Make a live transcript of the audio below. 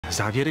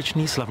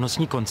závěrečný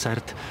slavnostní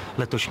koncert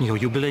letošního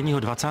jubilejního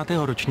 20.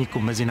 ročníku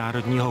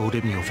Mezinárodního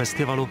hudebního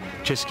festivalu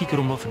Český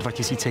Krumlov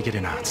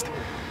 2011.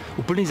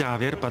 Úplný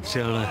závěr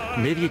patřil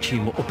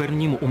největšímu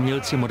opernímu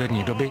umělci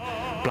moderní doby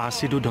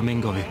Placidu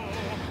Domingovi.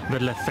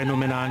 Vedle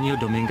fenomenálního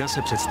Dominga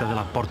se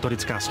představila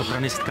portorická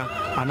sopranistka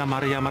Anna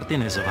Maria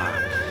Martinezová.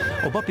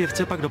 Oba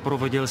pěvce pak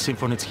doprovodil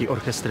symfonický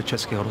orchestr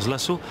Českého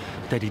rozhlasu,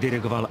 který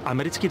dirigoval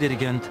americký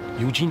dirigent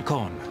Eugene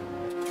Cohn.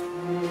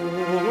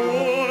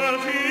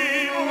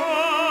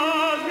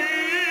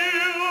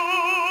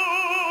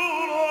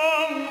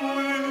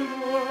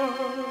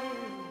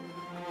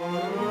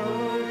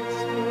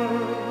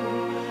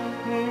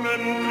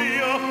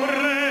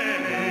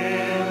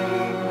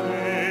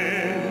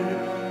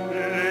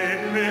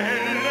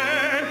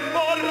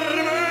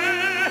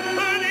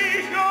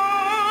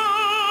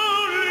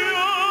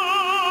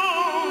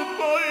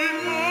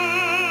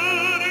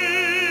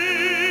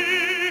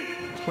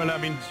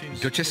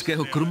 Do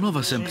Českého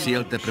Krumlova jsem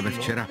přijel teprve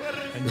včera.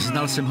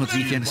 Znal jsem ho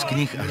dřív jen z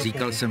knih a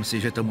říkal jsem si,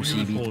 že to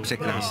musí být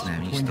překrásné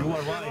místo.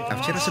 A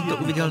včera jsem to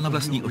uviděl na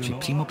vlastní oči,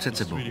 přímo před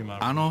sebou.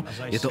 Ano,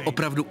 je to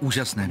opravdu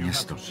úžasné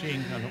město.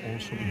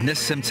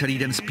 Dnes jsem celý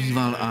den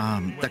zpíval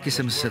a taky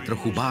jsem se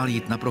trochu bál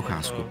jít na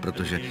procházku,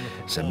 protože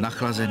jsem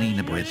nachlazený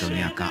nebo je to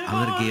nějaká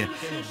alergie,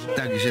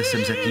 takže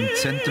jsem zatím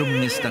centrum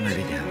města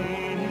neviděl.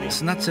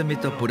 Snad se mi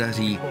to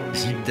podaří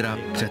zítra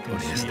před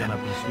odjezdem.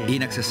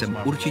 Jinak se sem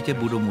určitě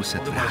budu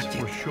muset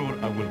vrátit.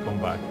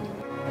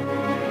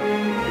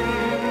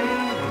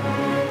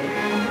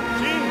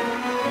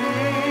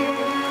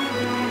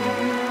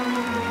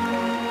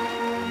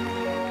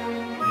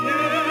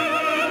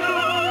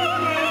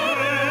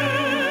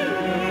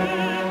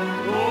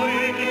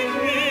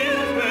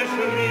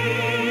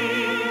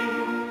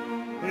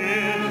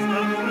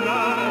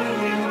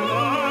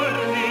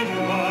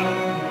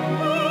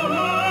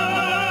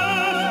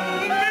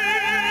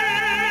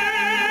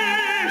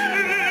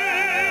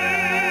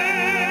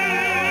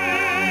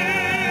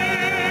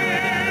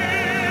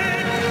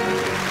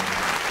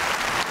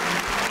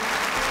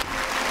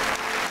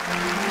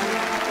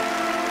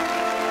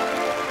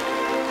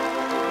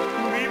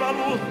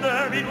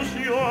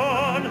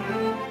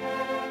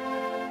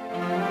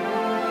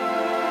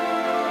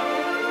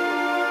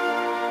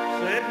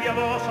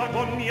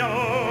 Con mi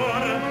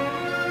amor,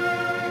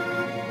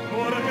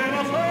 porque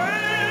no sé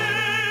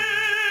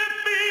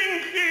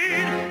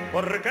fingir,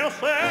 porque no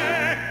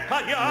sé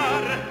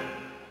callar,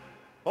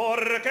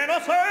 porque no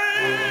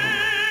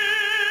sé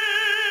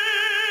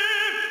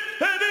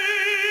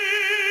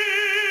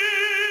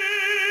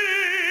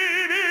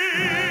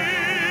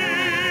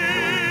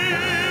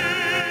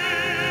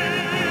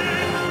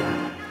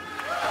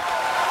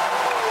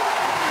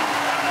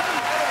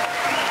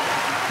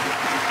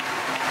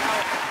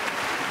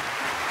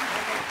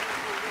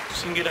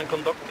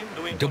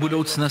Do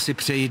budoucna si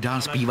přeji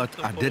dál zpívat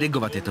a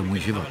dirigovat, je to můj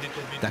život.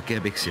 Také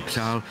bych si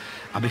přál,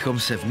 abychom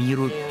se v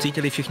míru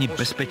cítili všichni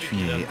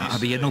bezpečněji a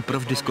aby jednou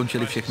provždy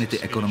skončily všechny ty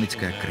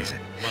ekonomické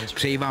krize.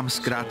 Přeji vám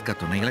zkrátka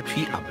to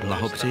nejlepší a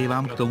blahopřeji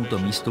vám k tomuto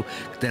místu,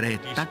 které je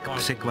tak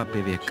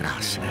překvapivě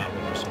krásné.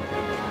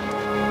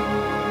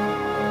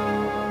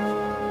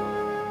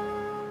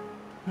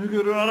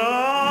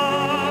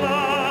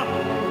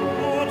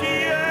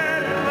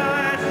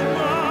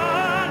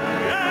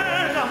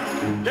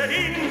 De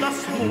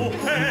lindas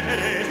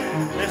mujeres,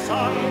 de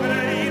sangre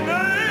y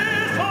de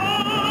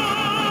sol.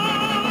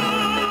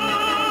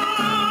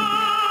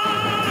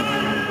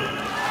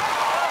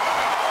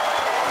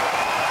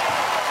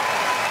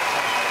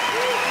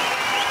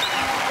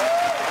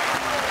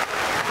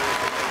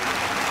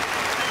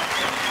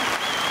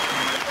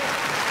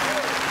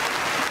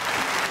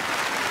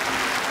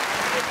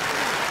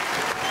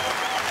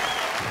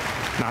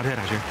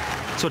 Nádhera, že?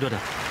 Co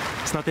dodat?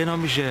 Snad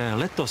jenom, že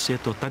letos je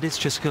to tady z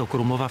Českého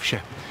Krumlova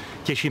vše.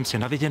 Těším se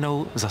na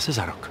viděnou zase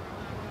za rok.